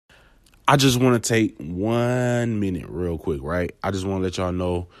I just want to take 1 minute real quick, right? I just want to let y'all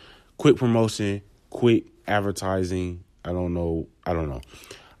know, quick promotion, quick advertising. I don't know.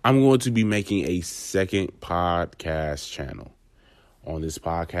 I'm going to be making a second podcast channel. On this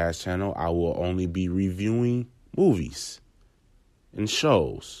podcast channel, I will only be reviewing movies and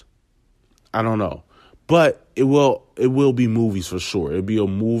shows. I don't know. But it will be movies for sure. It'll be a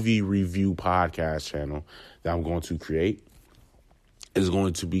movie review podcast channel that I'm going to create. It's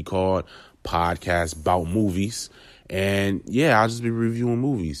going to be called Podcast About Movies. And yeah, I'll just be reviewing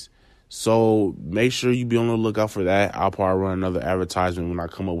movies. So make sure you be on the lookout for that. I'll probably run another advertisement when I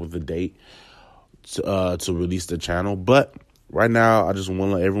come up with a date to release the channel. But right now, I just want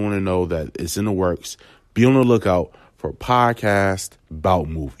to let everyone know that it's in the works. Be on the lookout for Podcast About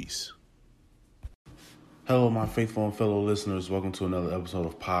Movies. Hello, my faithful and fellow listeners. Welcome to another episode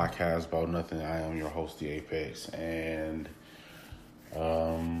of Podcast About Nothing. I am your host, The Apex. And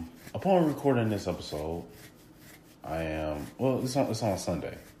upon recording this episode, it's on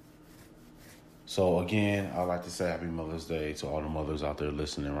Sunday. So again, I'd like to say Happy Mother's Day to all the mothers out there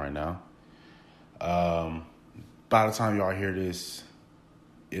listening right now. By the time y'all hear this,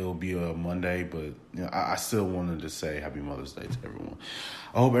 it'll be a Monday, but I still wanted to say Happy Mother's Day to everyone.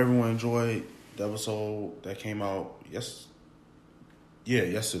 I hope everyone enjoyed the episode that came out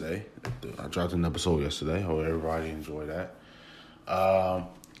yesterday. I dropped an episode yesterday. Hope everybody enjoyed that.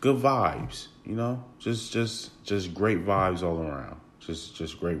 Good vibes, just great vibes all around.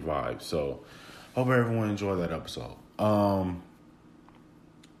 Just great vibes. So hope everyone enjoyed that episode.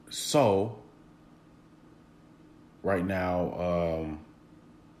 So right now,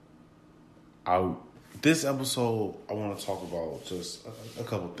 this episode, I want to talk about just a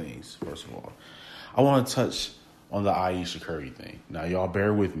couple things. First of all, I want to touch on the Ayesha Curry thing. Now, y'all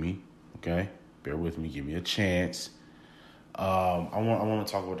bear with me, okay? Bear with me. Give me a chance. I want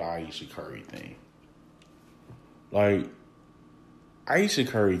to talk about the Ayesha Curry thing. Like, Ayesha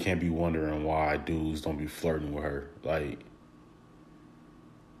Curry can't be wondering why dudes don't be flirting with her. Like,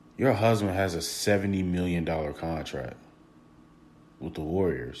 your husband has a $70 million contract with the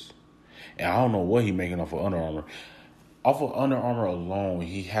Warriors. And I don't know what he's making off of Under Armour. Off of Under Armour alone,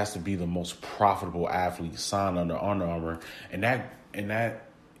 he has to be the most profitable athlete signed under Under Armour. And that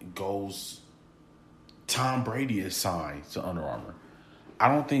goes... Tom Brady is signed to Under Armour. I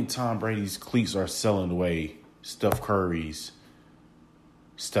don't think Tom Brady's cleats are selling the way Steph Curry's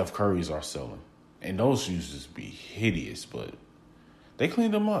are selling. And those shoes just be hideous, but they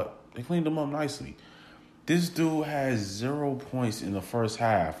cleaned them up. They cleaned them up nicely. This dude has 0 points in the first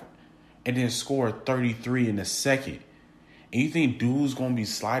half and then scored 33 in the second. And you think dude's going to be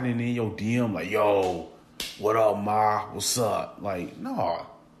sliding in your DM like, yo, what up, ma? What's up? Like, no.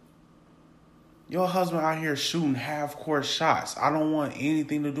 Your husband out here shooting half-court shots. I don't want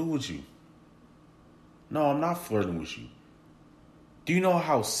anything to do with you. No, I'm not flirting with you. Do you know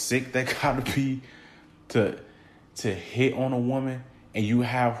how sick that got to be to hit on a woman and you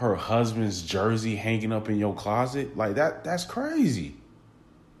have her husband's jersey hanging up in your closet? Like, that's crazy.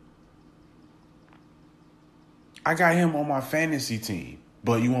 I got him on my fantasy team,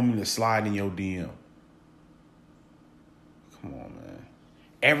 but you want me to slide in your DM? Come on, man.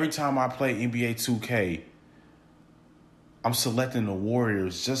 Every time I play NBA 2K, I'm selecting the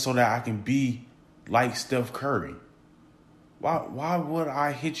Warriors just so that I can be like Steph Curry. Why would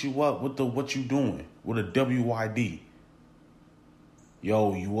I hit you up with what you doing? With a WYD?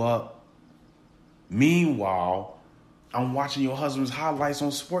 Yo, you up? Meanwhile, I'm watching your husband's highlights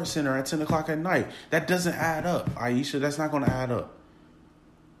on SportsCenter at 10 o'clock at night. That doesn't add up, Ayesha. That's not going to add up.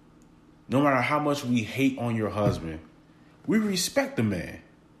 No matter how much we hate on your husband, we respect the man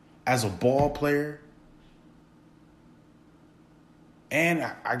as a ball player. And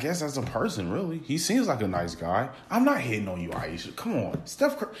I guess as a person, really. He seems like a nice guy. I'm not hitting on you, Ayesha. Come on.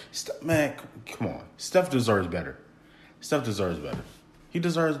 Steph, man, come on. Steph deserves better. Steph deserves better. He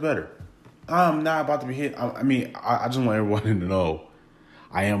deserves better. I'm not about to be hit. I just want everyone to know.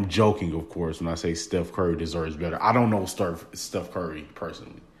 I am joking, of course, when I say Steph Curry deserves better. I don't know Steph Curry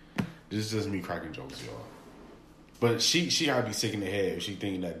personally. This is just me cracking jokes, y'all. But she gotta be sick in the head if she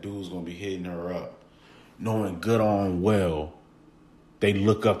thinking that dude's gonna be hitting her up, knowing good on well they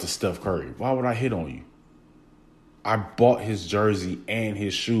look up to Steph Curry. Why would I hit on you? I bought his jersey and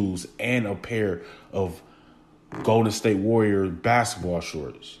his shoes and a pair of Golden State Warrior basketball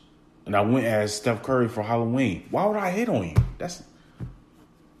shorts. And I went as Steph Curry for Halloween. Why would I hit on you? That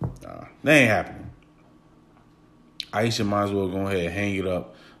ain't happening. Ayesha might as well go ahead and hang it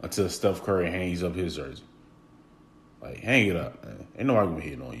up until Steph Curry hangs up his jersey. Like, hang it up, man. Ain't nobody gonna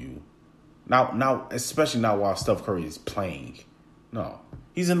hit on you. Now, especially not while Steph Curry is playing. No.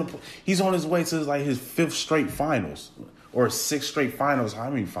 He's on his way to like his 5th straight finals or 6th straight finals. How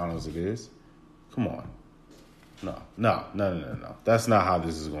many finals it is? Come on. No. That's not how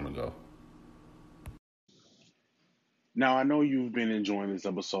this is going to go. Now, I know you've been enjoying this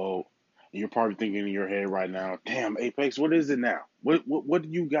episode, and you're probably thinking in your head right now, damn, Apex, what is it now? What do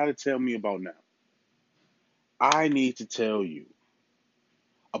you got to tell me about now? I need to tell you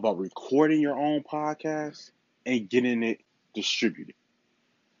about recording your own podcast and getting it distributed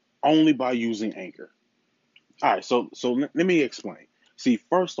only by using Anchor. All right, so let me explain. See,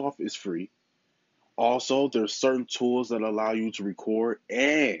 first off, it's free. Also, there's certain tools that allow you to record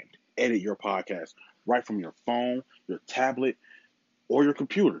and edit your podcast right from your phone, your tablet, or your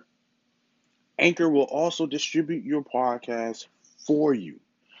computer. Anchor will also distribute your podcast for you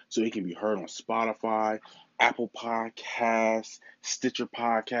so it can be heard on Spotify, Apple Podcasts, Stitcher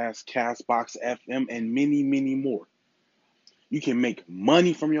Podcasts, Castbox FM, and many, many more. You can make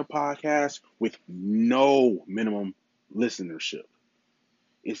money from your podcast with no minimum listenership.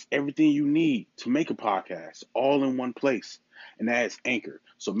 It's everything you need to make a podcast all in one place, and that is Anchor.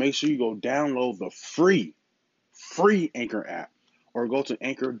 So make sure you go download the free Anchor app or go to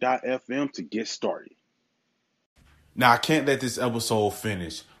anchor.fm to get started. Now, I can't let this episode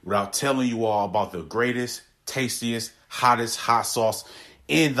finish without telling you all about the greatest, tastiest, hottest hot sauce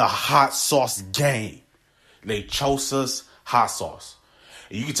in the hot sauce game. Lechosa's hot sauce.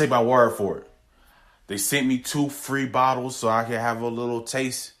 And you can take my word for it. They sent me 2 free bottles so I can have a little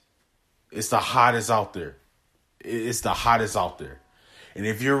taste. It's the hottest out there. It's the hottest out there. And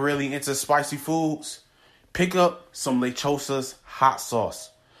if you're really into spicy foods, pick up some Lechosa's hot sauce.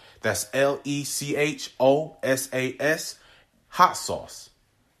 That's LECHOSAS hot sauce.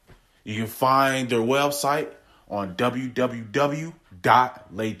 You can find their website on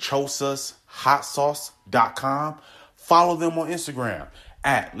www.lechosashotsauce.com. Follow them on Instagram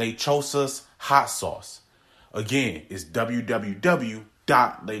at Lechosas Hot Sauce. Again, it's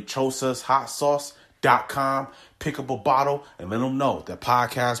www.lechosashotsauce.com. Pick up a bottle and let them know that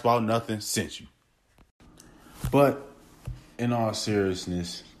Podcast About Nothing sent you. But in all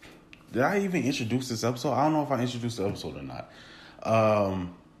seriousness, did I even introduce this episode? I don't know if I introduced the episode or not.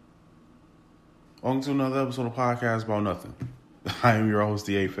 Welcome to another episode of Podcast About Nothing. I am your host,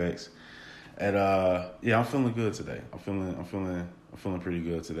 the Apex. And yeah, I'm feeling good today. I'm feeling pretty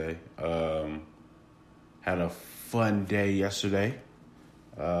good today. Had a fun day yesterday.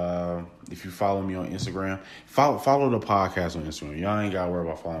 If you follow me on Instagram, follow the podcast on Instagram. Y'all ain't gotta worry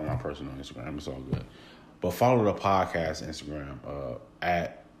about following my personal Instagram. It's all good. But follow the podcast Instagram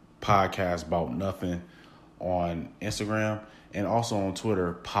at Podcast About Nothing on Instagram and also on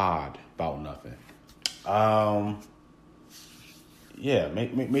Twitter, Pod About Nothing. Yeah,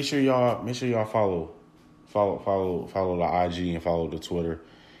 make sure y'all follow the IG and follow the Twitter.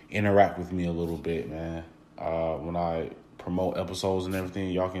 Interact with me a little bit, man. When I promote episodes and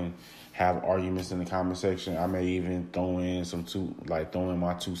everything, y'all can have arguments in the comment section. I may even throw in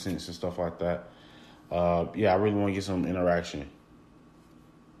my 2 cents and stuff like that. Yeah, I really want to get some interaction. You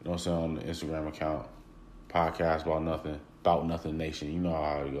know what I'm saying, on the Instagram account. Podcast About Nothing Nation. You know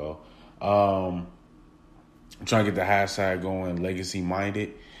how it go. I'm trying to get the hashtag going, Legacy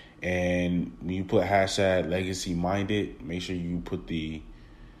Minded. And when you put hashtag Legacy Minded, make sure you put the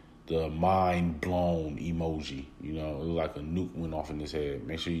mind blown emoji. You know, it was like a nuke went off in his head.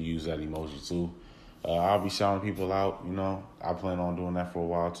 Make sure you use that emoji too. I'll be shouting people out. You know, I plan on doing that for a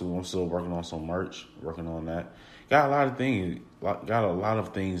while too. I'm still working on some merch, working on that. Got a lot of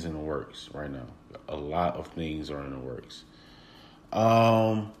things in the works right now. A lot of things are in the works.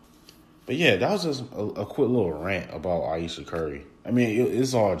 But yeah, that was just a quick little rant about Ayesha Curry. I mean,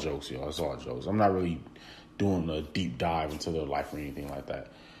 it's all jokes, y'all. It's all jokes. I'm not really doing a deep dive into their life or anything like that.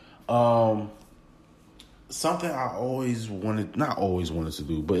 Something I not always wanted to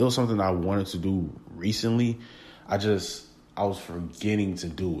do, but it was something I wanted to do recently. I was forgetting to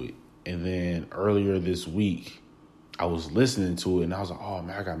do it. And then earlier this week, I was listening to it and I was like, oh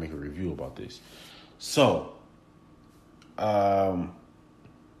man, I gotta make a review about this. So,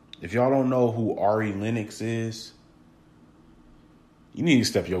 if y'all don't know who Ari Lennox is, you need to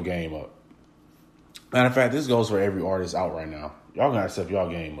step your game up. Matter of fact, this goes for every artist out right now. Y'all gotta step y'all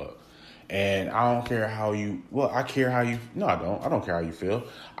game up. And I don't care how you, I care how you, no, I don't. I don't care how you feel.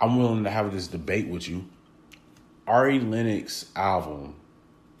 I'm willing to have this debate with you. Ari Lennox album,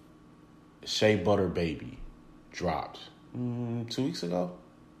 Shea Butter Baby, dropped 2 weeks ago.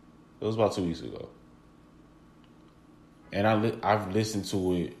 It was about 2 weeks ago. And I've listened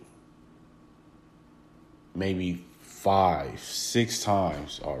to it maybe 5-6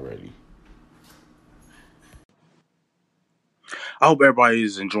 times already. I hope everybody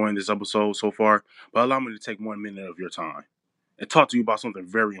is enjoying this episode so far, but allow me to take 1 minute of your time and talk to you about something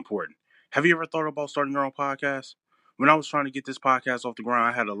very important. Have you ever thought about starting your own podcast? When I was trying to get this podcast off the ground,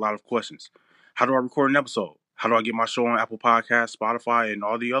 I had a lot of questions. How do I record an episode? How do I get my show on Apple Podcasts, Spotify, and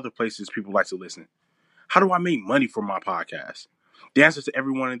all the other places people like to listen? How do I make money from my podcast? The answer to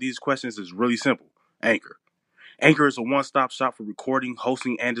every one of these questions is really simple: Anchor. Anchor is a one-stop shop for recording,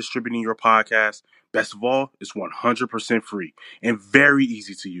 hosting, and distributing your podcast. Best of all, it's 100% free and very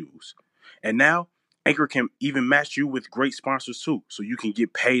easy to use. And now, Anchor can even match you with great sponsors too, so you can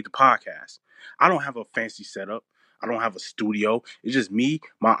get paid to podcast. I don't have a fancy setup. I don't have a studio. It's just me,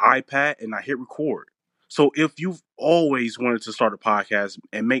 my iPad, and I hit record. So if you've always wanted to start a podcast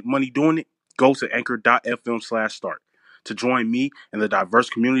and make money doing it, go to anchor.fm/start to join me and the diverse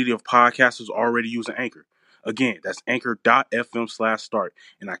community of podcasters already using Anchor. Again, that's anchor.fm/start,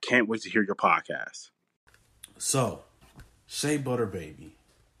 and I can't wait to hear your podcast. So, Shea Butter Baby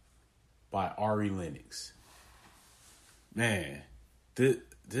by Ari Lennox. Man,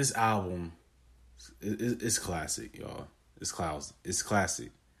 this album is classic, y'all. It's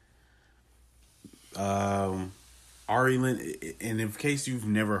classic. Ari Lennox, and in case you've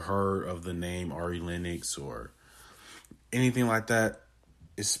never heard of the name Ari Lennox or anything like that,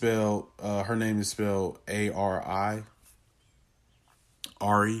 it's spelled, her name is spelled Ari,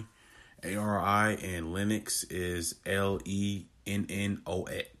 Ari, and Lennox is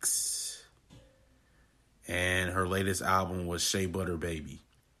Lennox. And her latest album was Shea Butter Baby.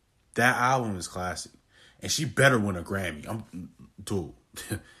 That album is classic. And she better win a Grammy.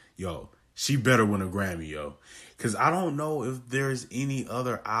 She better win a Grammy, yo. Because I don't know if there's any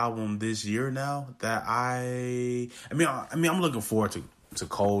other album this year now that I'm looking forward to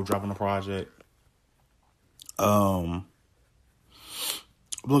Cole dropping a project. I'm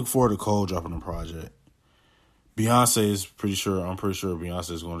looking forward to Cole dropping a project. Beyonce is I'm pretty sure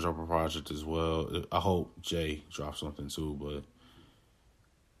Beyonce is going to drop a project as well. I hope Jay drops something too,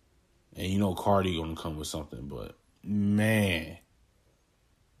 and Cardi going to come with something, but man,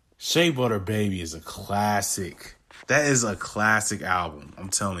 Shea Butter Baby is a classic. That is a classic album. I'm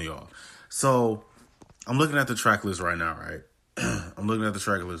telling y'all. So I'm looking at the track list right now, right?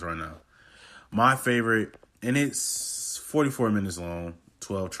 My favorite, and it's 44 minutes long,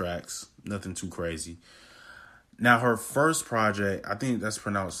 12 tracks, nothing too crazy. Now, her first project, I think that's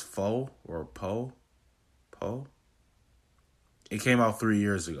pronounced Fo or Po. It came out 3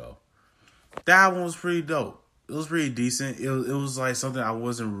 years ago. That album was pretty dope. It was pretty decent. It was like something I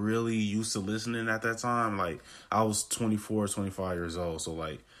wasn't really used to listening at that time. Like, I was 24, 25 years old. So,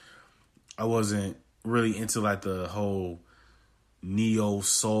 like, I wasn't really into, like, the whole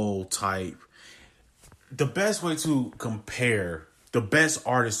neo-soul type. The best artist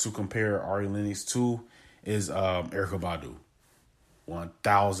to compare Ari Lennox to is Erykah Badu.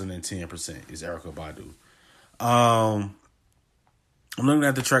 1010% is Erykah Badu. I'm looking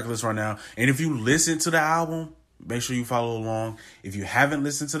at the track list right now, and if you listen to the album, make sure you follow along. If you haven't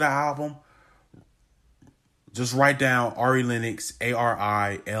listened to the album, just write down Ari Lennox,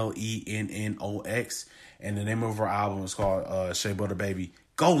 ARILENNOX, and the name of her album is called Shea Butter Baby.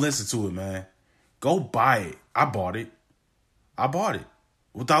 Go listen to it, man. Go buy it. I bought it.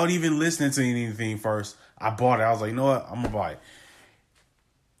 Without even listening to anything first, I bought it. I was like, you know what? I'm going to buy it.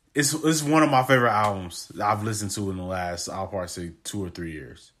 It's one of my favorite albums that I've listened to in the last, I'll probably say 2 or 3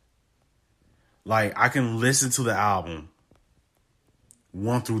 years. Like, I can listen to the album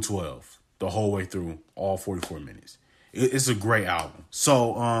 1 through 12 the whole way through, all 44 minutes. It's a great album.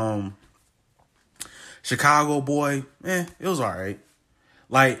 So, Chicago Boy, it was all right.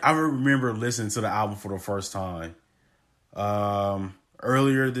 Like, I remember listening to the album for the first time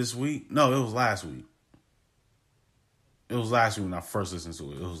earlier this week. No, it was last week. It was last week when I first listened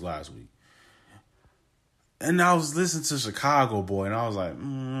to it. It was last week. And I was listening to Chicago Boy, and I was like,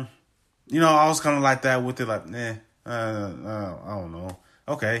 I was kind of like that with it, like, I don't know.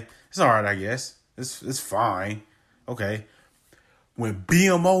 Okay, it's all right, I guess. It's fine. Okay. When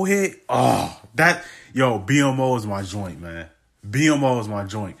BMO hit, BMO is my joint, man. BMO is my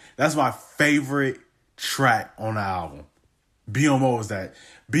joint. That's my favorite track on the album. BMO is that.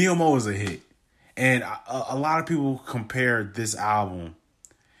 BMO is a hit. And a lot of people compared this album,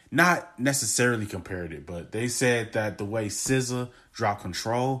 not necessarily compared it, but they said that the way SZA dropped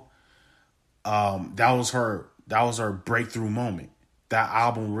Control, that was her breakthrough moment. That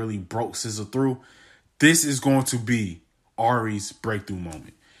album really broke SZA through. This is going to be Ari's breakthrough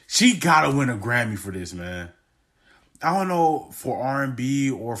moment. She gotta win a Grammy for this, man. I don't know, for R&B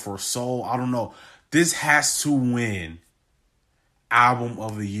or for soul, I don't know. This has to win Album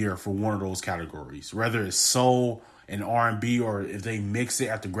of the Year for one of those categories, whether it's soul and R&B, or if they mix it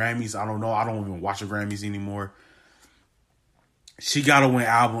at the Grammys. I don't know. I don't even watch the Grammys anymore. She got to win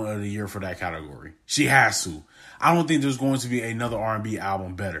album of the year for that category. She has to. I don't think there's going to be another R&B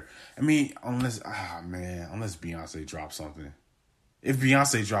album better. I mean, unless Beyonce drops something. If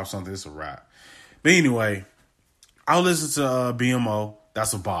Beyonce drops something, it's a wrap. But anyway, I'll listen to BMO.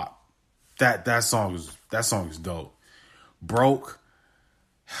 That's a bop. That song is dope. Broke.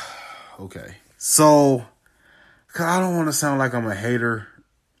 Okay. So, cause I don't want to sound like I'm a hater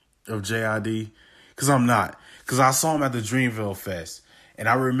of JID, because I'm not. Because I saw him at the Dreamville Fest, and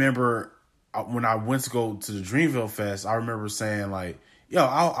I remember when I went to go to the Dreamville Fest, I remember saying like, "Yo,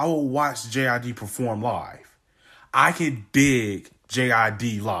 I will watch JID perform live. I can dig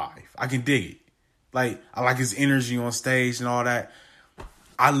JID live. I can dig it. Like, I like his energy on stage and all that."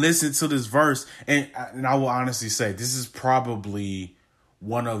 I listened to this verse, and I will honestly say this is probably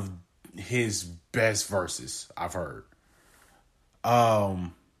one of his best verses I've heard.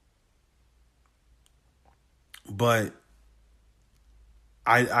 But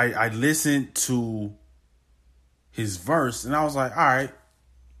I listened to his verse, and I was like, all right,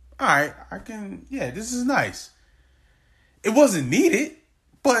 I can, yeah, this is nice. It wasn't needed,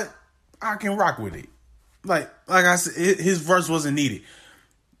 but I can rock with it. Like I said, his verse wasn't needed.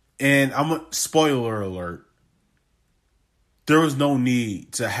 And I'm a spoiler alert. There was no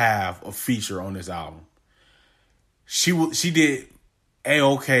need to have a feature on this album. She did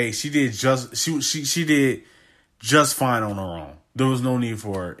A-okay. She did just fine on her own. There was no need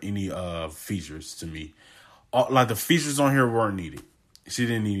for any features to me. Like, the features on here weren't needed. She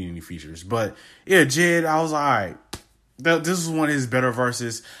didn't need any features. But yeah, Jid, I was like, all right. This is one of his better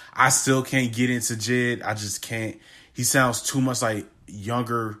verses. I still can't get into Jid. I just can't. He sounds too much like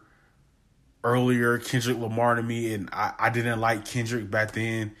younger, earlier Kendrick Lamar to me, and I didn't like Kendrick back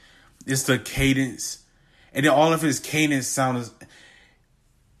then. It's the cadence, and then all of his cadence sound,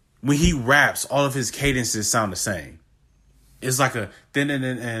 when he raps, all of his cadences sound the same. It's like a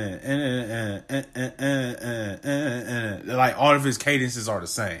like, all of his cadences are the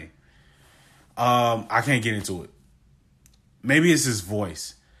same. I can't get into it. Maybe it's his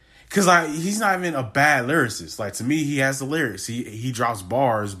voice, because he's not even a bad lyricist. Like, to me, he has the lyrics. He drops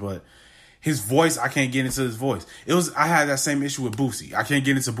bars, but his voice, I can't get into his voice. I had that same issue with Boosie. I can't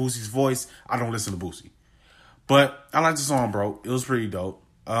get into Boosie's voice. I don't listen to Boosie. But I like the song, bro. It was pretty dope.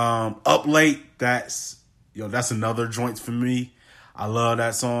 Up Late, that's another joint for me. I love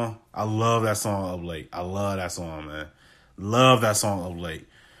that song. I love that song, Up Late. I love that song, man. Love that song, Up Late.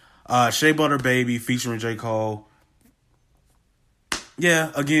 Shea Butter Baby featuring J. Cole.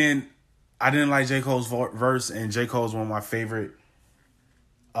 Yeah, again, I didn't like J. Cole's verse, and J. Cole's one of my favorite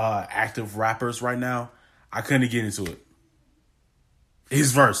active rappers right now. I couldn't get into it.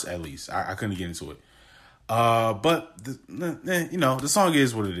 His verse, at least. I couldn't get into it. But the song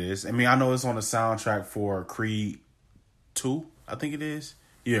is what it is. I mean, I know it's on the soundtrack for Creed 2, I think it is.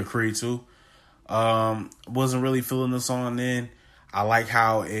 Yeah, Creed 2. Wasn't really feeling the song then. I like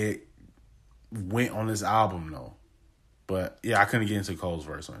how it went on this album though. But yeah, I couldn't get into Cole's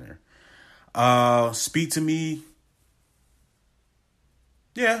verse on here. Speak to Me.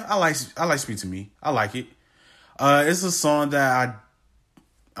 Yeah, I like Speak to Me. I like it. It's a song that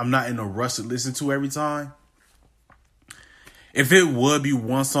I'm not in a rush to listen to every time. If it would be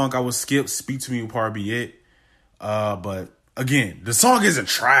one song I would skip, Speak to Me would probably be it. But again, the song isn't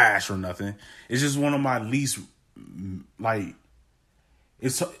trash or nothing. It's just one of my least, like,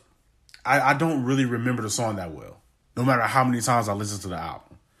 I don't really remember the song that well, no matter how many times I listen to the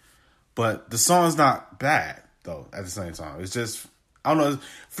album. But the song's not bad though. At the same time, it's just, I don't know.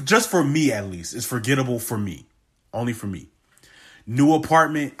 Just for me, at least, it's forgettable for me. Only for me. New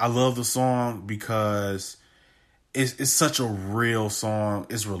Apartment, I love the song because it's such a real song.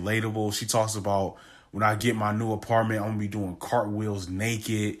 It's relatable. She talks about, when I get my new apartment, I'm going to be doing cartwheels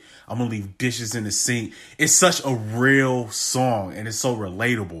naked. I'm going to leave dishes in the sink. It's such a real song, and it's so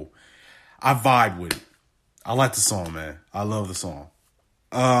relatable. I vibe with it. I like the song, man. I love the song.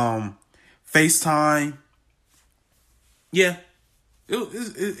 FaceTime. Yeah.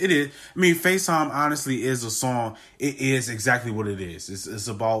 It is. I mean, FaceTime honestly is a song. It is exactly what it is. It's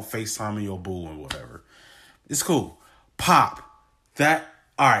about FaceTiming your boo and whatever. It's cool. Pop.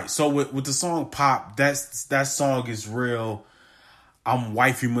 Alright, so with the song Pop, that song is real. I'm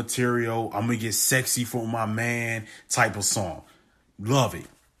wifey material. I'm gonna get sexy for my man type of song. Love it.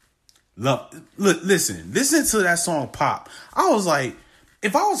 Listen to that song Pop. I was like,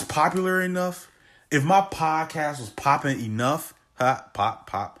 if I was popular enough, if my podcast was popping enough,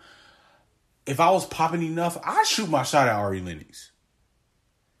 pop. If I was popping enough, I'd shoot my shot at Ari Lennox.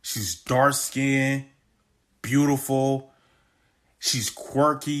 She's dark skinned. beautiful. She's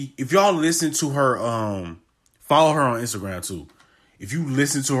quirky. If y'all listen to her, follow her on Instagram too. If you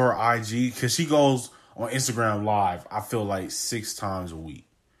listen to her IG, because she goes on Instagram live, I feel like 6 times a week.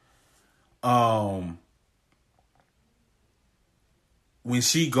 When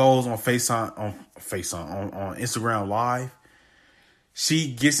she goes on on Instagram live,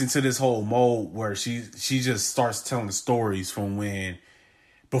 she gets into this whole mode where she just starts telling stories from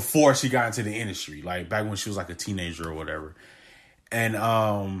before she got into the industry, like back when she was like a teenager or whatever.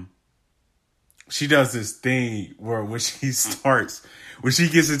 And she does this thing where when she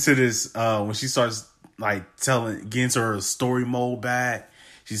gets into this, when she starts like getting to her story mode back,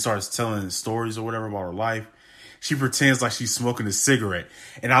 she starts telling stories or whatever about her life. She pretends like she's smoking a cigarette.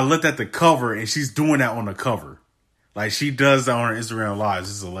 And I looked at the cover and she's doing that on the cover. Like she does that on her Instagram lives.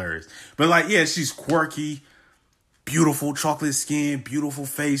 It's hilarious. But like, yeah, she's quirky, beautiful, chocolate skin, beautiful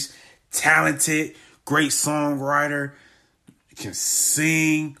face, talented, great songwriter, can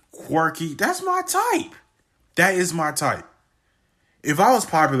sing, quirky. That's my type. That is my type. If I was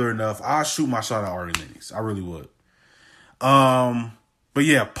popular enough, I'd shoot my shot at Ari Lennox. I really would. But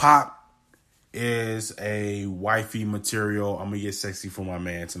yeah, Pop is a wifey material. I'm gonna get sexy for my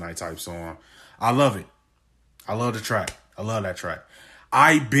man tonight type song. I love it. I love the track. I love that track.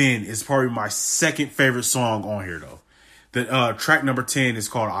 I Been is probably my second favorite song on here though. The track number 10 is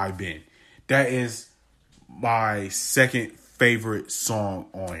called I Been. That is my second favorite song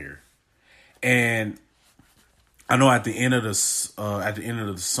on here. And I know at the end of the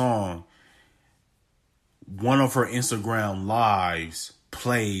song, one of her Instagram lives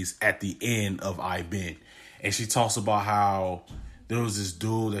plays at the end of I Been. And she talks about how there was this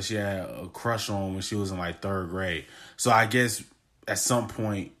dude that she had a crush on when she was in like 3rd grade. So I guess at some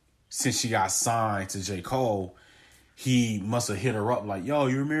point, since she got signed to J. Cole, he must have hit her up like, yo,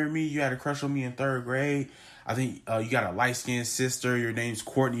 you remember me? You had a crush on me in 3rd grade. I think you got a light-skinned sister. Your name's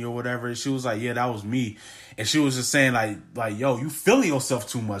Courtney or whatever. And she was like, yeah, that was me. And she was just saying like, yo, you feeling yourself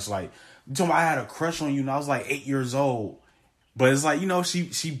too much. Like, you told me I had a crush on you and I was like 8 years old. But it's like, you know,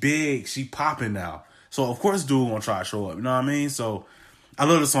 she big, she popping now. So, of course, dude gonna try to show up. You know what I mean? So, I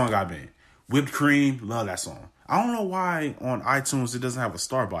love the song I Been. Whipped Cream, love that song. I don't know why on iTunes it doesn't have a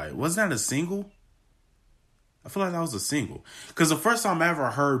star by it. Wasn't that a single? I feel like that was a single. Because the first time I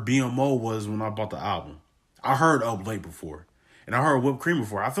ever heard BMO was when I bought the album. I heard Up Late before. And I heard Whipped Cream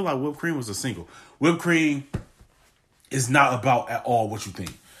before. I feel like Whipped Cream was a single. Whipped Cream is not about at all what you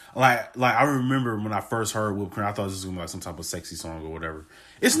think. Like I remember when I first heard Whipped Cream, I thought this was gonna be like some type of sexy song or whatever.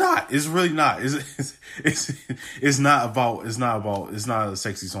 It's not. It's really not. It's not a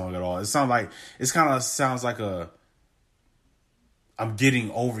sexy song at all. It sounds like a I'm getting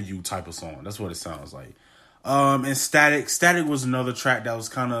over you type of song. That's what it sounds like. And Static was another track that was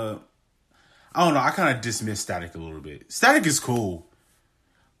kind of, I don't know, I kind of dismissed Static a little bit. Static is cool,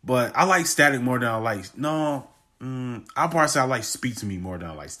 but I like Static more than I like, I'll probably say I like Speak to Me more than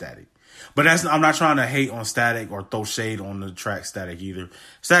I like Static. But I'm not trying to hate on Static or throw shade on the track Static either.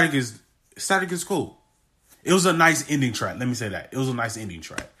 Static is cool. It was a nice ending track. Let me say that. It was a nice ending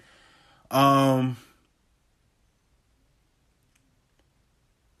track. I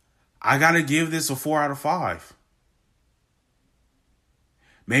gotta give this a 4 out of 5.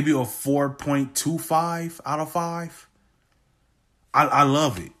 Maybe a 4.25 out of 5. I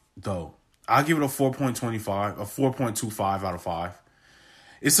love it though. I'll give it a 4.25, a 4.25 out of 5.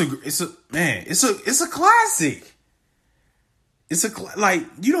 It's a classic. Like,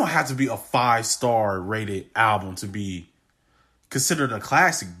 you don't have to be a 5-star rated album to be considered a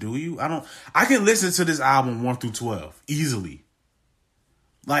classic, do you? I can listen to this album 1 through 12 easily.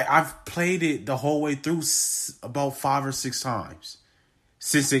 Like, I've played it the whole way through about 5 or 6 times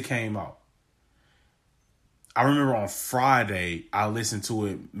since it came out. I remember on Friday, I listened to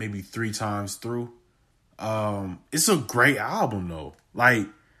it maybe 3 times through. It's a great album, though. Like,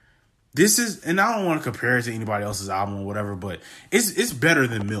 this is, and I don't want to compare it to anybody else's album or whatever, but it's better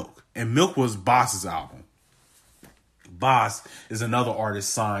than Milk. And Milk was Boss's album. Boss is another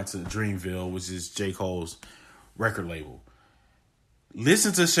artist signed to Dreamville, which is J. Cole's record label.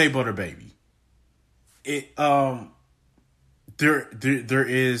 Listen to Shea Butter Baby. It there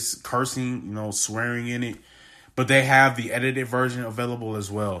is cursing, swearing in it, but they have the edited version available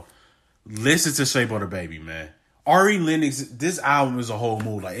as well. Listen to Shea Butter Baby, man. Ari Lennox, this album is a whole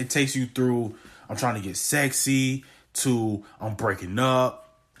mood. Like, it takes you through I'm trying to get sexy to I'm breaking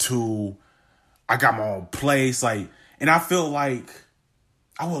up to I got my own place. Like, and I feel like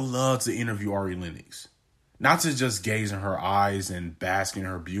I would love to interview Ari Lennox. Not to just gaze in her eyes and bask in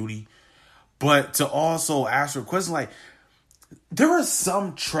her beauty, but to also ask her questions. Like, there are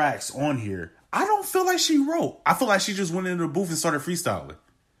some tracks on here I don't feel like she wrote. I feel like she just went into the booth and started freestyling.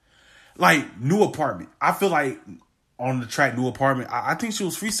 Like, New Apartment. I feel like on the track New Apartment, I think she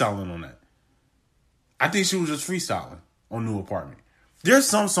was freestyling on that. I think she was just freestyling on New Apartment. There's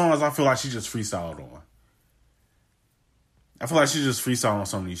some songs I feel like she just freestyled on. I feel like she just freestyled on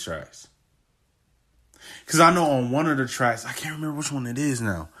some of these tracks. Because I know on one of the tracks, I can't remember which one it is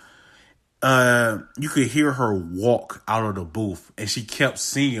now. You could hear her walk out of the booth, and she kept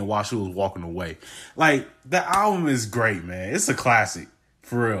singing while she was walking away. Like, the album is great, man. It's a classic,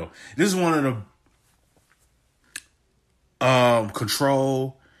 for real. This is one of the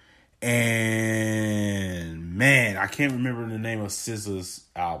Control, and man, I can't remember the name of SZA's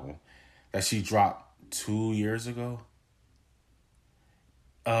album that she dropped 2 years ago.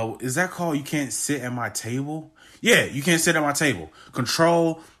 Is that called You Can't Sit at My Table? Yeah, You Can't Sit at My Table.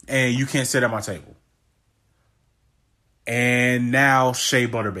 Control and You Can't Sit at My Table. And now Shea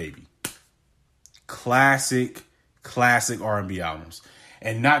Baby. Classic R&B albums.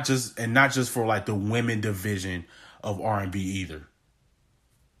 And not just for like the women division of R&B either.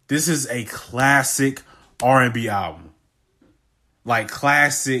 This is a classic R&B album. Like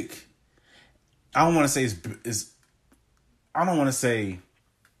classic. I don't want to say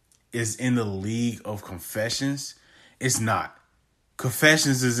is in the league of Confessions. It's not.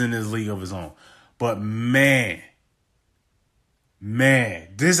 Confessions is in his league of his own. But man,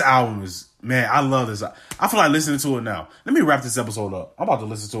 this album is, I love this. I feel like listening to it now. Let me wrap this episode up. I'm about to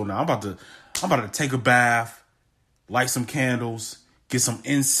listen to it now. I'm about to take a bath, light some candles, get some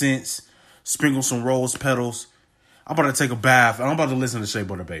incense, sprinkle some rose petals. I'm about to take a bath, and I'm about to listen to Shea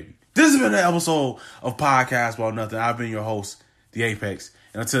Baby. This has been an episode of Podcast About Nothing. I've been your host, The Apex.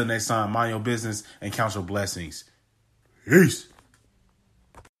 And until next time, mind your business and count your blessings. Peace.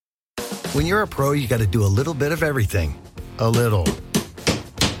 When you're a pro, you got to do a little bit of everything. A little.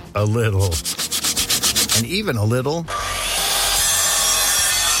 And even a little.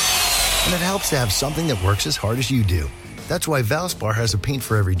 And it helps to have something that works as hard as you do. That's why Valspar has a paint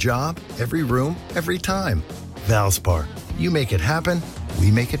for every job, every room, every time. Valspar. You make it happen, we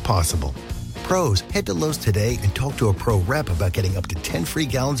make it possible. Pros, head to Lowe's today and talk to a pro rep about getting up to 10 free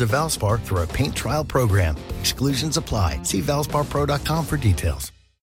gallons of Valspar through our paint trial program. Exclusions apply. See ValsparPro.com for details.